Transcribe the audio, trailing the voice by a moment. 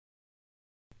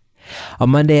On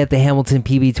Monday at the Hamilton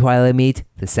PB Twilight Meet,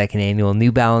 the second annual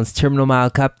New Balance Terminal Mile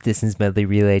Cup Distance Medley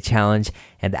Relay Challenge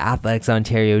and Athletics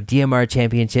Ontario DMR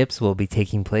Championships will be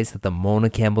taking place at the Mona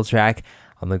Campbell track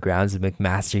on the grounds of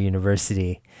McMaster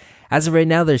University. As of right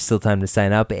now, there's still time to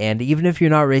sign up, and even if you're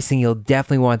not racing, you'll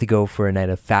definitely want to go for a night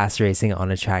of fast racing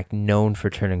on a track known for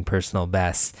turning personal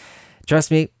bests. Trust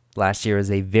me, last year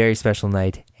was a very special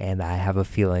night, and I have a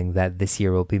feeling that this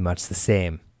year will be much the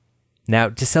same. Now,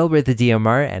 to celebrate the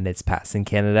DMR and its past in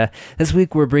Canada, this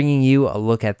week we're bringing you a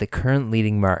look at the current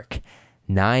leading mark,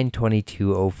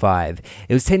 9:22:05.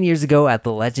 It was 10 years ago at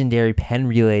the legendary Penn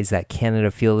Relays that Canada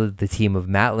fielded the team of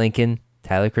Matt Lincoln,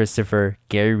 Tyler Christopher,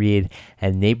 Gary Reed,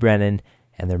 and Nate Brennan,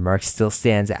 and their mark still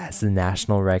stands as the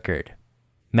national record.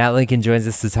 Matt Lincoln joins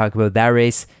us to talk about that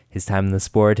race, his time in the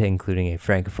sport, including a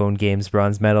Francophone Games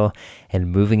bronze medal,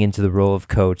 and moving into the role of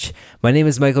coach. My name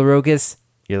is Michael Rokas.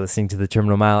 You're listening to The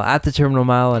Terminal Mile at The Terminal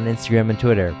Mile on Instagram and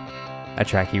Twitter, a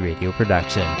Tracky Radio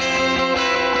production.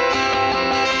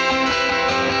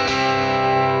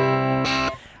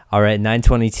 All right,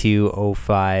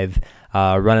 9:22:05,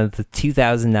 run of the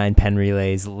 2009 Penn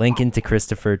Relays, Lincoln to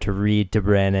Christopher to Reed to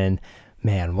Brannon.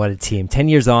 Man, what a team. 10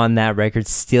 years on, that record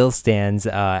still stands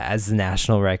as the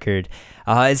national record.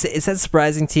 Is that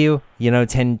surprising to you? You know,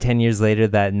 10 years later,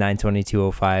 that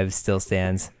 9:22:05 still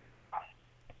stands?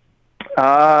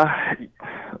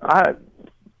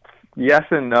 Yes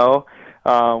and no.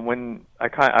 When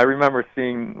I remember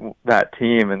seeing that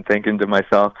team and thinking to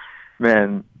myself,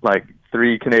 man, like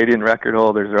 3 Canadian record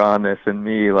holders are on this, and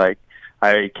me, like,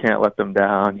 I can't let them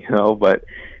down, you know. But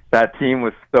that team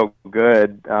was so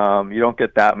good. You don't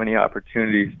get that many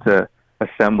opportunities to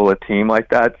assemble a team like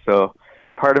that. So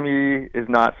part of me is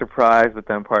not surprised, but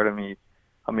then part of me,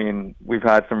 I mean, we've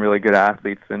had some really good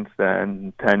athletes since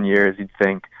then. 10 years, you'd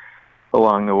think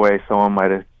along the way someone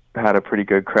might have had a pretty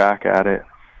good crack at it.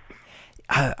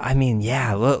 I mean,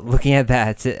 yeah, looking at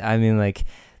that, I mean, like,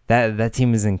 that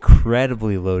team is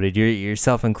incredibly loaded,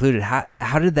 yourself included.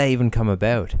 How did that even come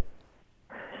about?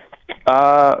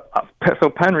 So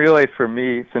Penn Relays for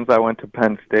me, since I went to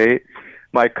Penn State,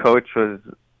 my coach was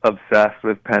obsessed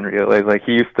with Penn Relays. Like,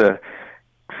 he used to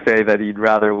say that he'd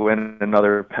rather win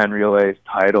another Penn Relays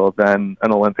title than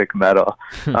an Olympic medal.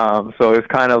 So it was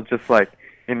kind of just like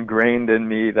ingrained in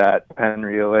me that Penn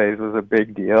Relays was a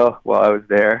big deal while I was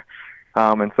there.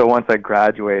 And so once I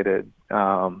graduated,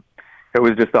 it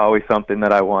was just always something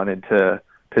that I wanted to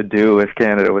do. If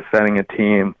Canada was sending a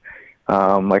team,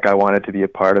 like, I wanted to be a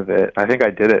part of it. I think I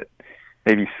did it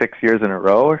maybe 6 years in a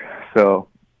row, so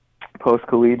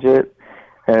post-collegiate.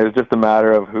 And it was just a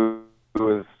matter of who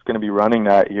was going to be running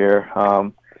that year.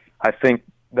 I think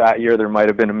that year there might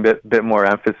have been a bit more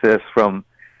emphasis from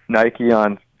Nike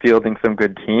on fielding some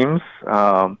good teams.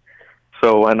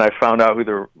 So when I found out who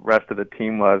the rest of the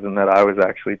team was and that I was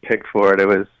actually picked for it, it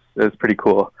was pretty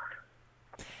cool.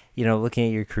 You know, looking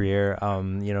at your career,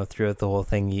 you know, throughout the whole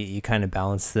thing, you kind of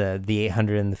balance the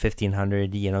 800 and the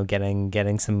 1500, you know,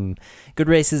 getting some good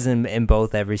races in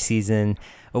both every season,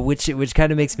 which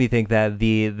kind of makes me think that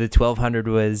the 1200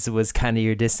 was kind of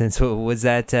your distance. Was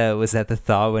that the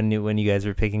thought when you guys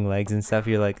were picking legs and stuff?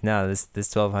 You're like, no, this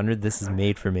 1200, this is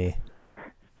made for me.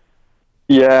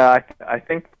 Yeah, I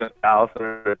think the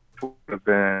 1000 would have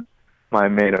been my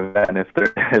main event if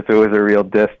it was a real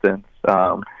distance.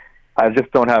 I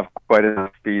just don't have quite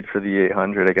enough speed for the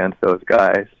 800 against those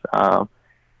guys. But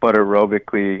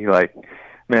aerobically, like,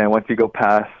 man, once you go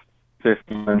past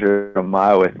 1500 a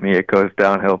mile with me, it goes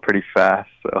downhill pretty fast.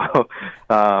 So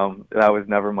that was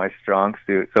never my strong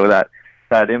suit. So that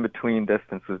in-between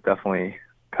distance was definitely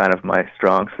kind of my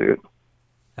strong suit.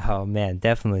 Oh, man,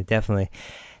 definitely.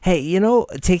 Hey, you know,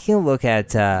 taking a look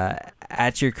at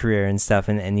your career and stuff,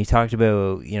 and you talked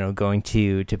about, you know, going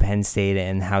to Penn State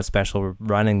and how special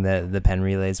running the Penn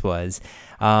Relays was.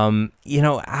 You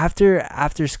know,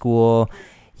 after school,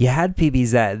 you had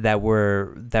PBs that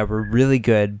were really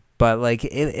good, but like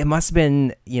it must have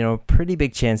been, you know, pretty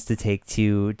big chance to take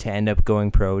to end up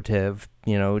going pro, to,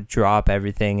 you know, drop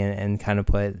everything and kind of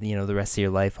put, you know, the rest of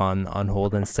your life on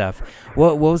hold and stuff.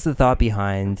 What was the thought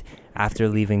behind after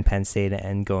leaving Penn State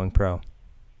and going pro?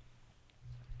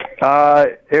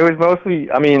 It was mostly,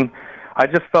 I mean, I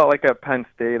just felt like at Penn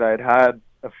State I'd had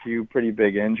a few pretty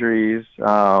big injuries.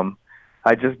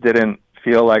 I just didn't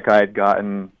feel like I had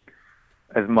gotten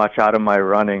as much out of my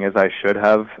running as I should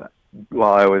have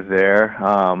while I was there.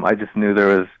 I just knew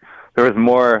there was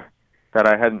more that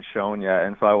I hadn't shown yet,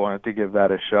 and so I wanted to give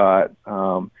that a shot.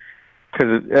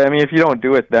 Because, I mean, if you don't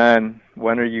do it then,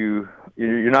 when are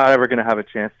you're not ever going to have a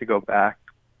chance to go back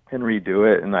and redo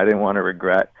it, and I didn't want to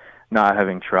regret not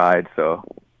having tried. So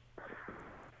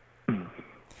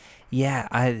Yeah,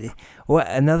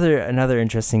 another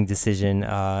interesting decision,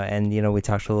 and we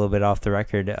talked a little bit off the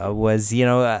record, was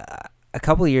a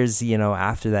couple years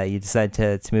after that you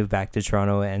decided to move back to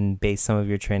Toronto and base some of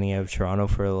your training out of Toronto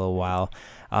for a little while.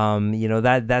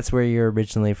 That's where you're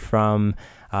originally from.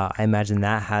 I imagine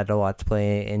that had a lot to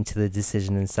play into the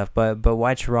decision and stuff. But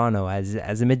why Toronto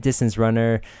as a mid distance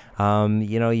runner?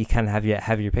 You kind of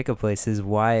have your pickup places.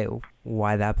 Why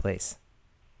that place?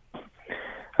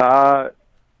 I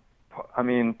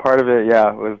mean, part of it, yeah,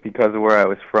 was because of where I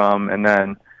was from, and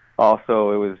then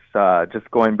also it was just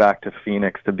going back to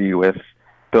Phoenix to be with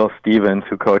Bill Stevens,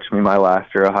 who coached me my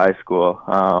last year of high school.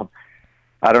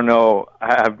 I don't know,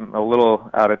 I'm a little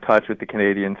out of touch with the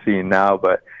Canadian scene now,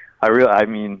 but I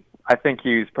think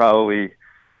he's probably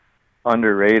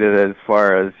underrated as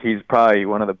far as he's probably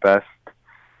one of the best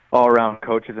all-around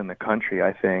coaches in the country,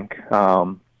 I think.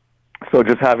 So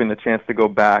just having the chance to go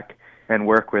back and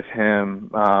work with him,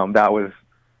 that was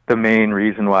the main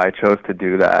reason why I chose to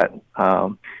do that.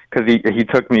 Because he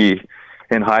took me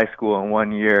in high school in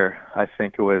 1 year, I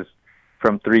think it was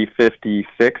from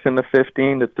 356 in the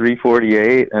 15 to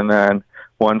 348, and then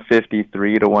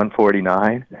 153 to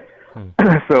 149.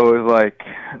 So it was like,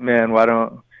 man, why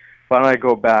don't I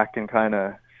go back and kind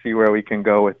of see where we can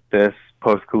go with this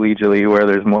post-collegiately, where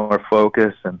there's more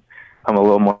focus and I'm a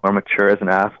little more mature as an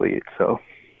athlete. So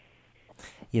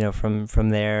from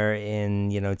there in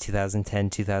 2010,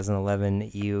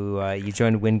 2011, you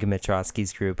joined Win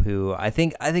Gmitrowski's group, who I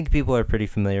think people are pretty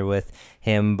familiar with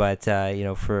him, but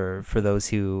for those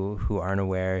who aren't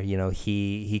aware,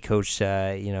 he coached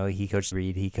he coached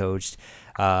Reed, he coached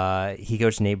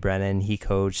Nate Brennan, he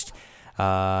coached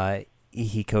Matty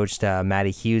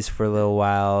Hughes for a little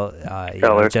while.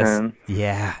 Ellerton.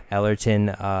 Ellerton,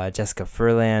 Jessica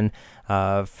Furlan.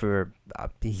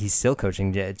 He's still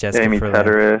coaching Jessica Amy Furlan.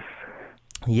 Tedderis.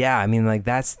 Yeah, I mean, like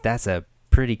that's a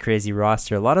pretty crazy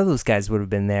roster. A lot of those guys would have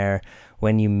been there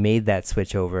when you made that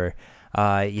switch over.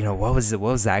 What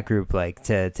was that group like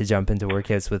to jump into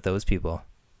workouts with those people?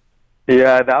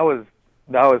 Yeah, that was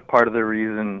part of the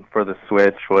reason for the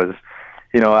switch was,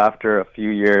 after a few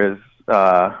years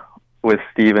with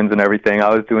Stevens and everything, I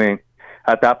was doing,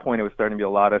 at that point it was starting to be a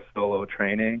lot of solo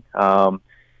training.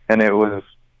 And it was,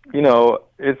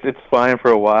 it's fine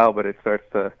for a while, but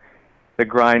the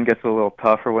grind gets a little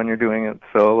tougher when you're doing it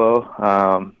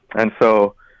solo. And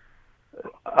so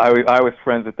I was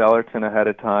friends with Ellerton ahead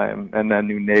of time, and then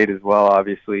knew Nate as well,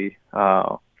 obviously,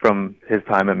 from his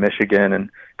time at Michigan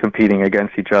and competing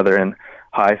against each other in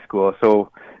high school. So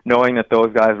knowing that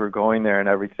those guys were going there and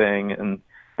everything, and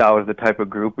that was the type of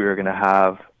group we were going to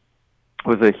have,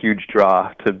 was a huge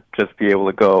draw to just be able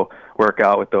to go work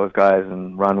out with those guys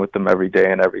and run with them every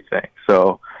day and everything.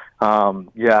 So,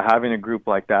 having a group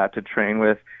like that to train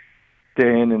with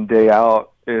day in and day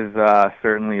out is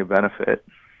certainly a benefit.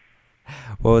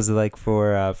 What was it like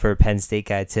for a Penn State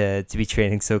guy to be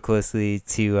training so closely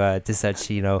to such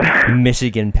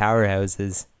Michigan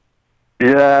powerhouses?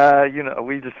 Yeah,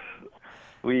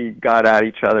 we got at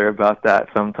each other about that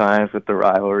sometimes with the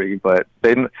rivalry, but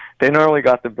they normally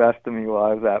got the best of me while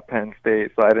I was at Penn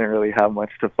State, so I didn't really have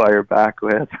much to fire back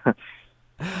with.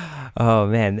 Oh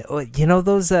man,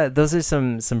 those are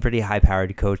some pretty high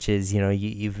powered coaches.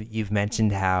 You've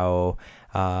mentioned how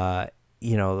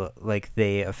like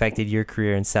they affected your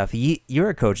career and stuff. You're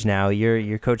a coach now.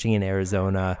 You're coaching in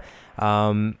Arizona.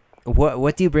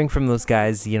 What do you bring from those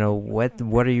guys? What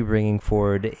are you bringing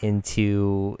forward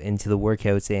into the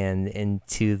workouts and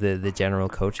into the general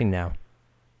coaching now?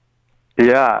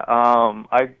 Yeah,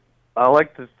 I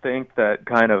like to think that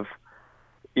kind of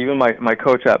even my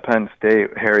coach at Penn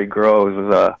State, Harry Groves,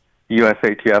 was a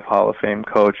USATF Hall of Fame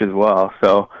coach as well.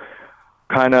 So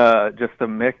kind of just a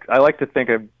mix. I like to think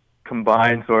I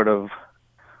combine sort of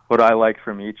what I like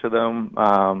from each of them.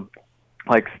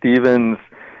 Like Stevens,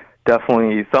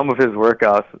 definitely some of his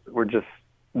workouts were just,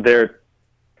 they're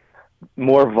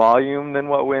more volume than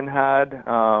what Win had.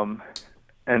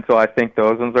 And so I think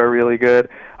those ones are really good.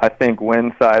 I think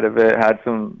Win's side of it had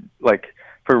some, like,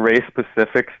 for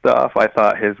race-specific stuff, I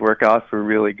thought his workouts were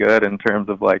really good in terms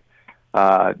of, like,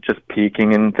 just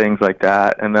peaking and things like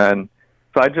that. And then,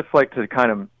 so I just like to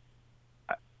kind of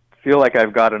feel like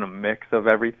I've gotten a mix of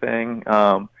everything,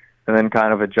 and then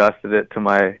kind of adjusted it to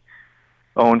my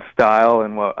own style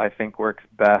and what I think works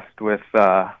best with,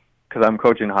 because I'm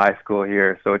coaching high school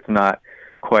here, so it's not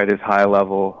quite as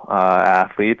high-level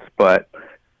athletes, but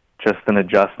just an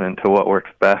adjustment to what works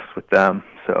best with them.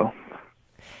 So,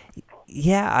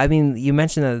 Yeah, I mean, you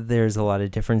mentioned that there's a lot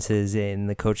of differences in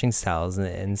the coaching styles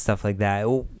and stuff like that.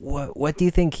 What do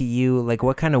you think like?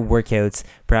 What kind of workouts?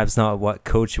 Perhaps not what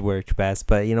coach worked best,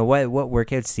 but what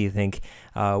workouts do you think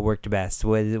worked best?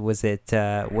 Was it?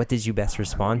 What did you best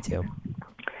respond to?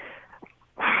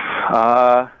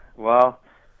 Well,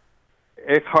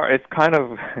 it's hard. It's kind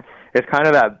of it's kind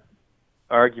of that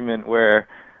argument where,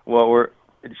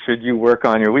 should you work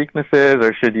on your weaknesses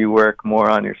or should you work more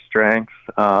on your strengths?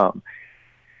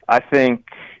 I think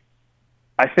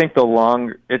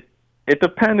it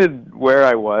depended where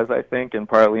I was, I think, and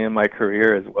partly in my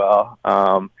career as well.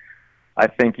 I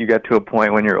think you get to a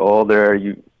point when you're older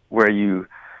where you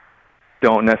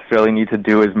don't necessarily need to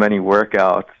do as many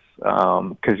workouts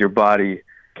because your body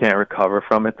can't recover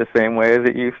from it the same way as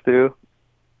it used to.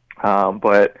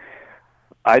 But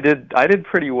I did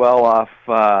pretty well off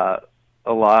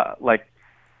a lot. Like,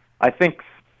 I think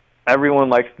everyone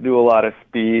likes to do a lot of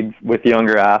speed with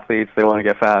younger athletes. They want to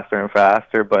get faster and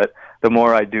faster, but the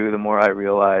more I do, the more I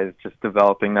realize just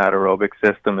developing that aerobic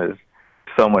system is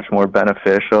so much more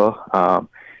beneficial. And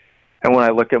when I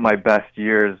look at my best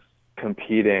years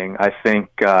competing, I think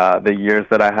the years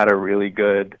that I had a really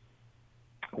good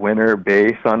winter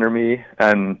base under me,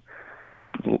 and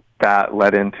that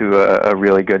led into a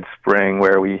really good spring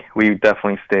where we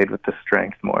definitely stayed with the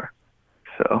strength more.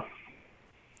 So,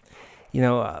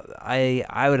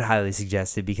 I would highly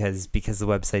suggest it because the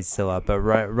website's still up. But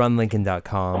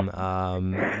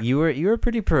runlincoln.com. You were a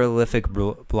pretty prolific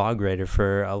blog writer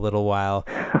for a little while,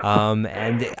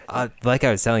 and like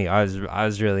I was telling you, I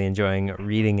was really enjoying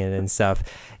reading it and stuff.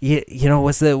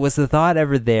 Was the thought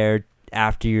ever there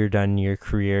after you're done your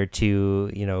career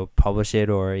to publish it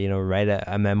or write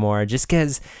a memoir? Just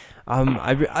because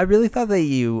I really thought that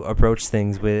you approached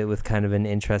things with kind of an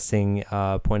interesting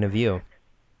point of view.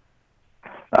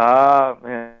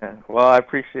 Man. Well, I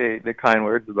appreciate the kind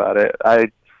words about it. I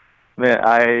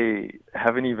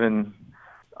haven't even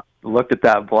looked at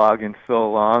that blog in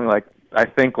so long. Like, I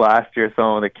think last year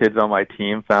some of the kids on my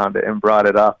team found it and brought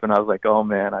it up, and I was like, oh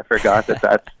man, I forgot that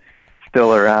that's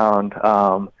still around.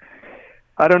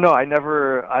 I don't know. I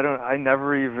never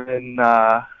even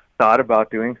thought about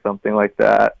doing something like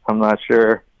that. I'm not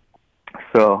sure.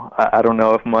 So I don't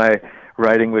know if my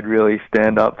writing would really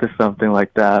stand up to something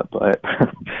like that, but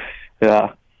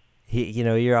yeah.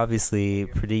 You're obviously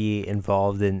pretty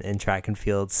involved in track and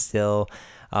field still,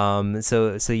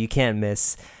 so you can't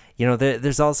miss.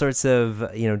 There's all sorts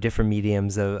of different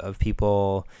mediums of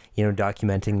people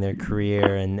documenting their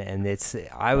career, and it's,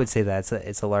 I would say that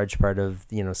it's a large part of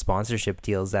sponsorship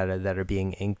deals that are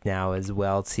being inked now as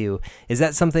well too. Is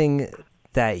that something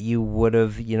that you would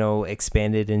have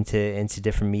expanded into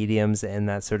different mediums and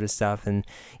that sort of stuff? And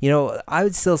I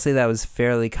would still say that was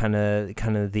fairly kind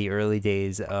of the early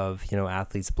days of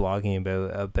athletes blogging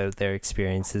about their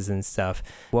experiences and stuff.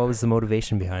 What was the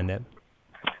motivation behind it?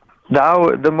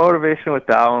 The motivation with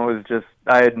that one was just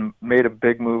I had made a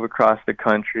big move across the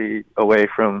country away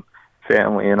from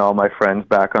family and all my friends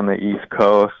back on the East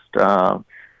Coast.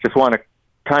 Just want to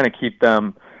kind of keep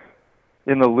them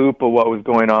in the loop of what was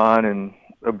going on, and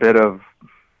a bit of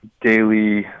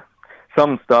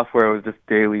some stuff where it was just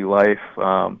daily life,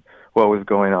 what was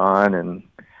going on. And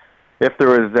if there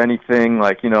was anything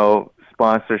like,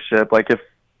 sponsorship, like if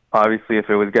it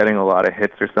was getting a lot of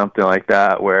hits or something like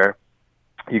that, where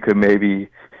you could maybe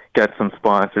get some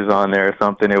sponsors on there or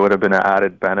something, it would have been an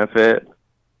added benefit.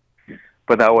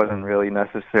 But that wasn't really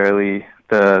necessarily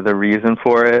the reason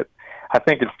for it. I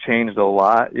think it's changed a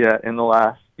lot in the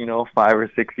last, 5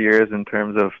 or 6 years in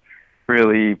terms of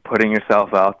really putting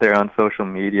yourself out there on social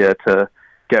media to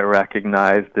get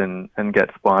recognized and get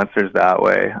sponsors that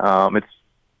way. It's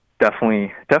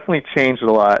definitely changed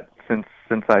a lot since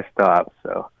I stopped.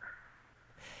 So,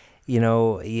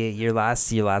 your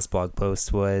last blog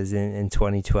post was in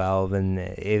 2012, and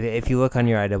if you look on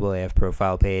your IAAF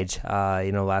profile page,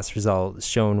 last result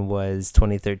shown was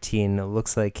 2013. It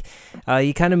looks like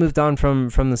you kind of moved on from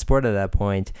the sport at that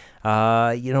point.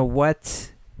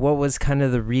 What was kind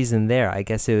of the reason there? I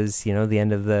guess it was the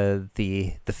end of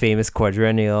the famous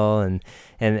quadrennial and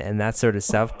that sort of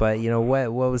stuff. But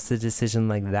what was the decision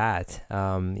like that?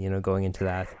 Going into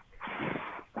that.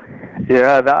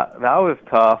 Yeah, that was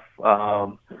tough.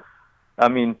 I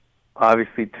mean,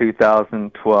 obviously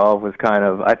 2012 was kind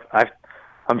of,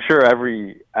 I'm sure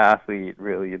every athlete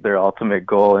really, their ultimate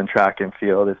goal in track and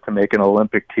field is to make an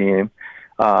Olympic team.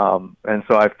 And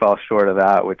so I fell short of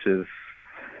that, which is,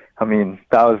 that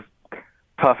was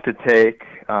tough to take.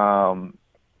 And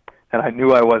I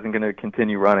knew I wasn't going to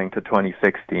continue running to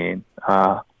 2016.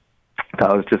 That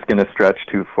was just going to stretch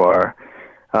too far.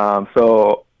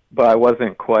 So but I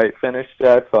wasn't quite finished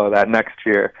yet. So that next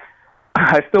year,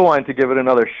 I still wanted to give it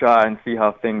another shot and see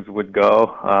how things would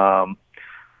go.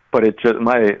 But it just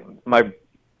my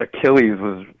Achilles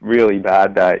was really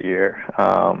bad that year.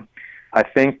 I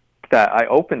think that I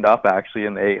opened up actually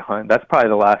in the 800. That's probably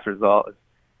the last result,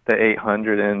 the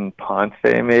 800 in Ponce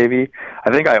maybe.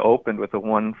 I think I opened with a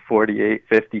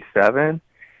 148.57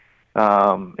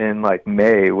 in like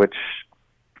May, which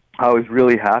I was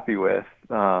really happy with,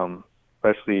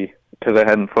 especially because I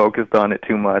hadn't focused on it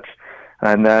too much.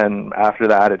 And then after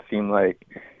that, it seemed like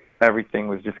everything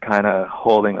was just kind of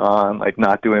holding on, like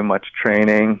not doing much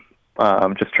training,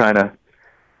 just trying to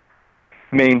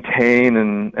maintain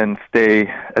and stay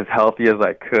as healthy as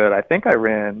I could. I think I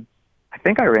ran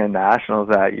nationals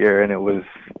that year, and it was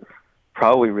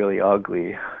probably really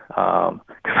ugly.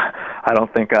 I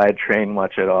don't think I had trained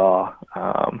much at all.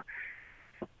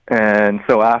 And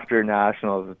so after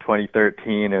nationals in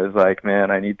 2013, it was like,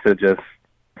 man, I need to just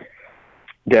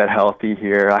get healthy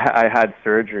here. I had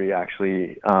surgery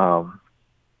actually. I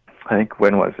think,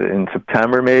 when was it? In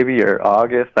September maybe, or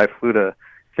August. I flew to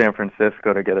San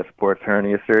Francisco to get a sports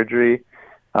hernia surgery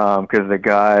because the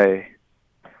guy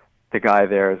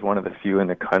there is one of the few in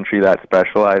the country that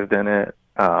specialized in it.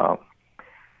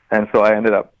 And so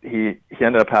he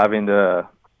ended up having to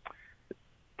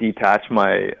detach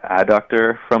my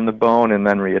adductor from the bone and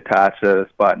then reattach a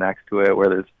spot next to it where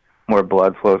there's more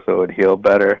blood flow so it would heal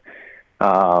better.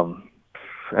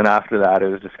 And after that, it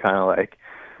was just kind of like,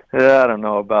 I don't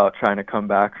know about trying to come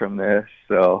back from this.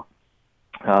 So,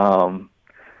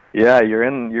 you're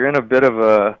in a bit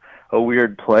of a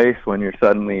weird place when you're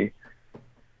suddenly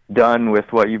done with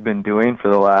what you've been doing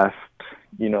for the last,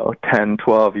 10,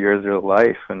 12 years of your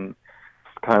life. And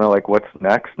it's kind of like, what's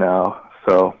next now?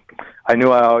 So I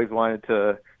knew I always wanted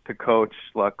to coach,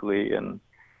 luckily. And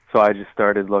so I just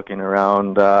started looking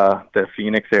around the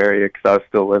Phoenix area because I was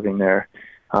still living there,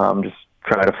 just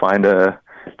try to find a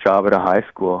job at a high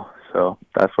school. So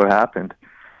that's what happened.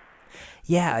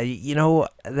 Yeah,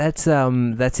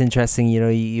 that's interesting.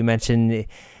 You mentioned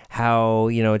how,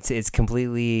 it's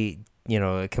completely,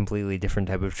 a completely different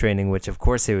type of training, which of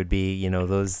course it would be,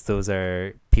 those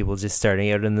are people just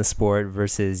starting out in the sport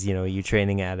versus, you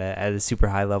training at a super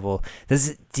high level.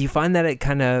 Do you find that it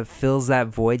kind of fills that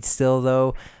void still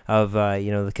though of,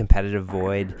 the competitive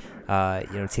void,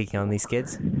 taking on these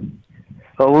kids?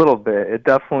 A little bit. It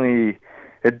definitely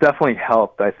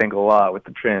helped, I think, a lot with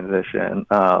the transition.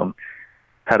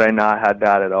 Had I not had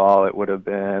that at all, it would have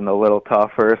been a little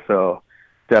tougher. So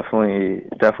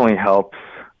definitely helps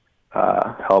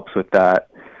with that.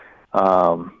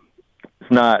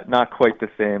 It's not quite the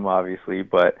same, obviously,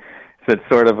 but it's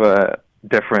sort of a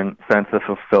different sense of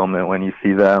fulfillment when you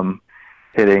see them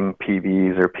hitting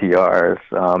PBs or PRs.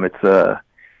 It's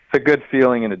a good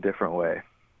feeling in a different way.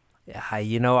 Yeah,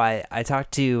 I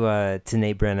talked to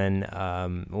Nate Brennan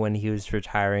when he was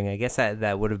retiring. I guess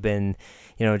that would have been,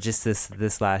 just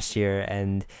this last year,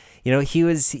 and he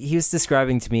was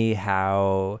describing to me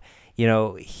how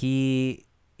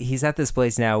he's at this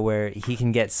place now where he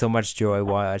can get so much joy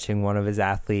watching one of his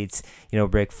athletes,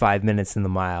 break 5 minutes in the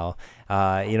mile,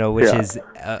 which is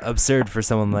absurd for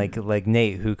someone like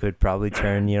Nate, who could probably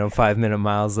turn, 5 minute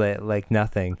miles like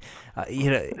nothing.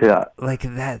 Like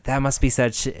that must be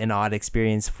such an odd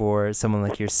experience for someone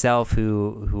like yourself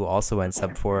who also went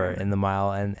sub 4 in the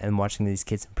mile and watching these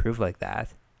kids improve like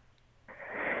that.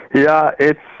 Yeah,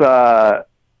 it's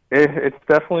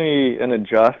definitely an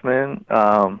adjustment.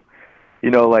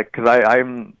 Because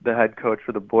I'm the head coach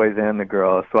for the boys and the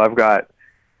girls, so I've got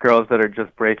girls that are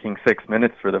just breaking 6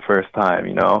 minutes for the first time,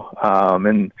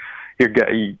 and you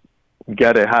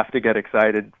have to get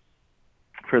excited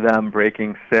for them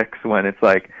breaking 6 when it's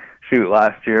like, shoot,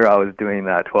 last year I was doing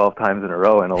that 12 times in a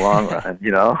row in a long run,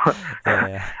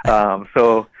 Yeah.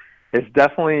 So it's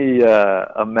definitely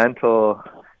a mental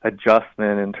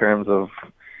adjustment in terms of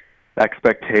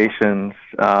expectations.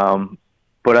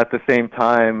 But at the same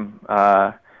time,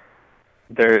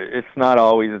 it's not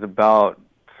always about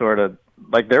sort of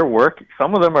like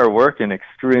some of them are working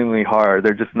extremely hard.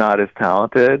 They're just not as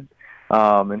talented.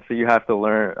 And so you have to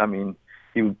learn,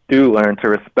 you do learn to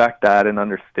respect that and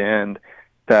understand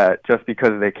that just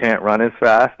because they can't run as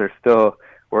fast, they're still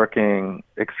working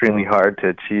extremely hard to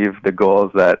achieve the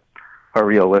goals that are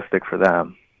realistic for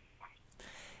them.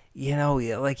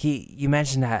 Like you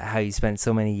mentioned how you spent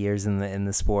so many years in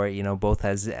the sport, both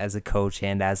as a coach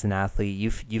and as an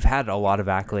athlete. You've had a lot of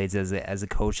accolades as a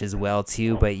coach as well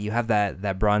too, but you have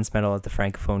that bronze medal at the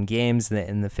Francophone Games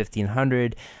in the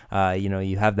 1500.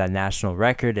 You have that national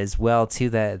record as well too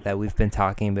that we've been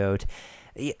talking about.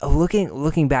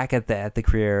 Looking back at the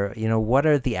career, what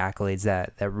are the accolades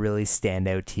that really stand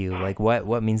out to you? Like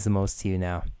what means the most to you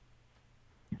now?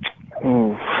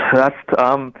 Ooh, that's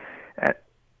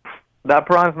that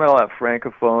bronze medal at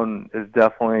Francophone is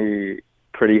definitely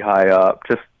pretty high up.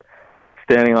 Just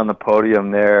standing on the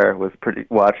podium there was pretty.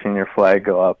 Watching your flag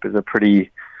go up is a pretty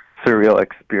surreal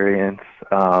experience.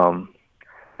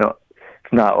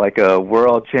 It's not like a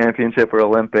world championship or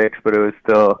Olympics, but it was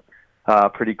still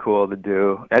pretty cool to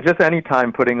do. And just any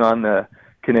time putting on the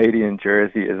Canadian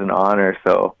jersey is an honor.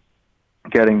 So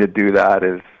getting to do that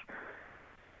is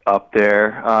up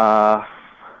there.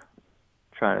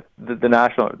 The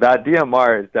national, that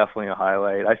DMR is definitely a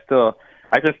highlight. I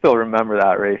can still remember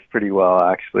that race pretty well.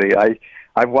 Actually,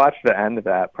 I've watched the end of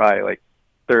that probably like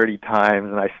 30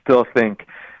 times, and I still think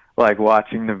like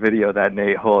watching the video that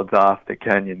Nate holds off the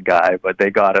Kenyan guy, but they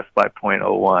got us by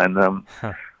 .01.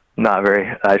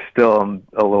 I still am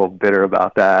a little bitter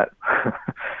about that.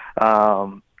 I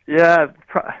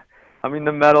mean,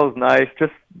 the medal's nice.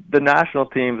 Just the national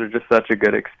teams are just such a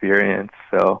good experience.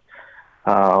 So,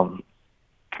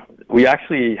 we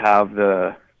actually have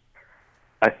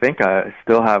I think I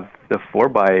still have the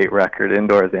 4x8 record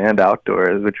indoors and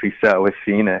outdoors, which we set with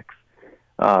Phoenix.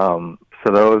 So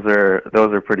those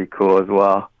are pretty cool as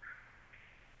well.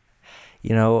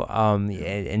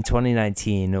 In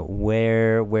 2019,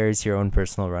 where's your own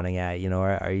personal running at?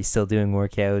 Are you still doing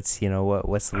workouts?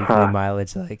 What's the weekly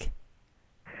mileage like?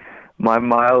 My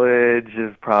mileage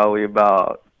is probably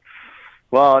about,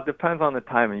 it depends on the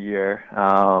time of year.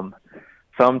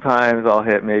 Sometimes I'll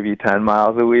hit maybe 10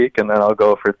 miles a week, and then I'll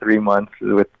go for 3 months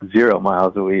with 0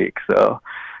 miles a week. So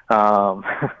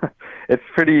it's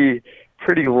pretty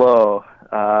low.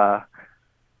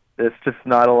 It's just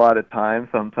not a lot of time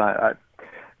sometimes.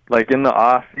 Like in the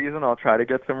off season, I'll try to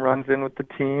get some runs in with the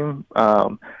team.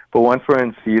 But once we're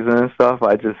in season and stuff,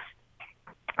 I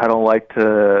don't like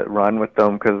to run with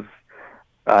them because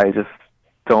I just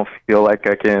don't feel like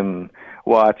I can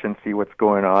watch and see what's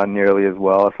going on nearly as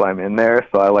well if I'm in there.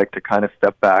 So I like to kind of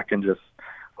step back and just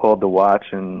hold the watch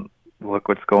and look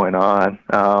what's going on.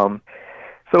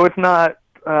 So it's not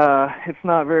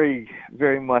very,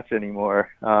 very much anymore.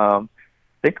 I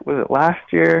think, was it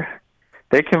last year?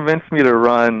 They convinced me to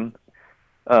run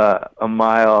a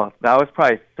mile. That was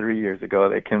probably 3 years ago.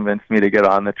 They convinced me to get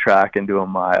on the track and do a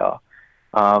mile.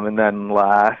 And then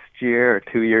last year or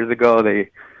 2 years ago,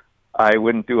 I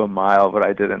wouldn't do a mile, but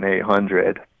I did an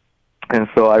 800. And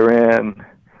so I ran,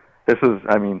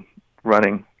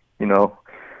 running,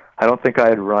 I don't think I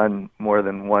had run more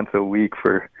than once a week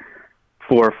for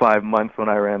 4 or 5 months when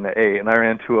I ran the 8, and I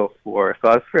ran 2:04. So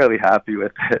I was fairly happy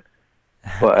with it.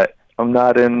 But I'm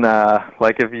not in,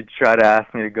 if you try to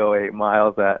ask me to go 8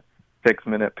 miles at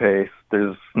 6-minute pace,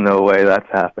 there's no way that's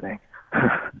happening.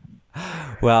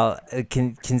 Well,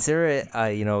 consider it,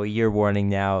 a year warning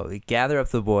now. Gather up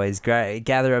the boys,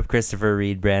 gather up Christopher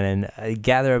Reed, Brandon,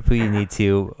 gather up who you need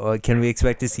to. Can we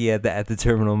expect to see you at the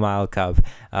Terminal Mile Cup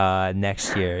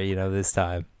next year, this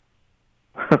time?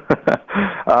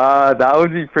 That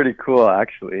would be pretty cool,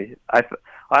 actually. I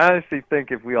honestly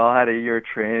think if we all had a year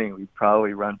training, we'd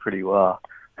probably run pretty well.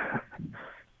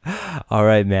 All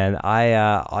right, man.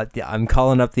 I'm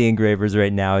calling up the engravers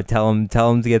right now. Tell them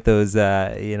to get those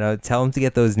tell them to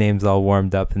get those names all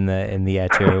warmed up in the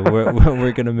etcher.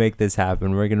 We're gonna make this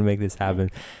happen.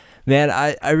 Man,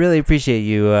 I really appreciate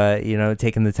you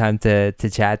taking the time to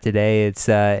chat today.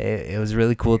 It was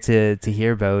really cool to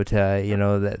hear about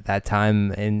that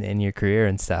time in your career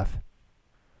and stuff.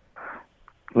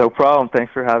 No problem.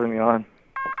 Thanks for having me on.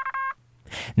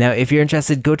 Now, if you're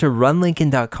interested, go to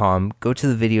runlincoln.com, go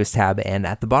to the videos tab, and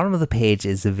at the bottom of the page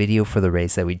is the video for the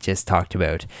race that we just talked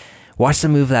about. Watch the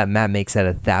move that Matt makes at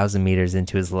 1,000 meters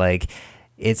into his leg.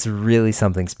 It's really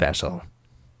something special.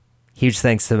 Huge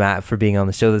thanks to Matt for being on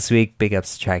the show this week. Big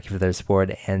ups to Tracky for their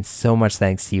support, and so much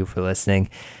thanks to you for listening.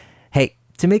 Hey,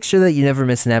 to make sure that you never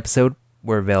miss an episode,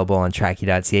 we're available on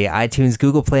Tracky.ca, iTunes,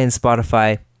 Google Play, and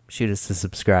Spotify. Shoot us to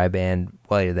subscribe, and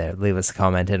while you're there, leave us a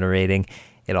comment and a rating.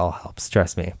 It all helps,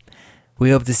 trust me.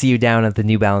 We hope to see you down at the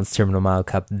New Balance Terminal Mile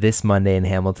Cup this Monday in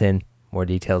Hamilton. More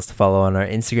details to follow on our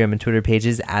Instagram and Twitter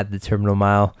pages at the Terminal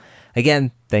Mile.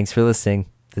 Again, thanks for listening.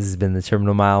 This has been the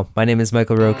Terminal Mile. My name is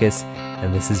Michael Rokas,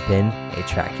 and this has been a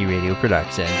Tracky Radio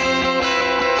production.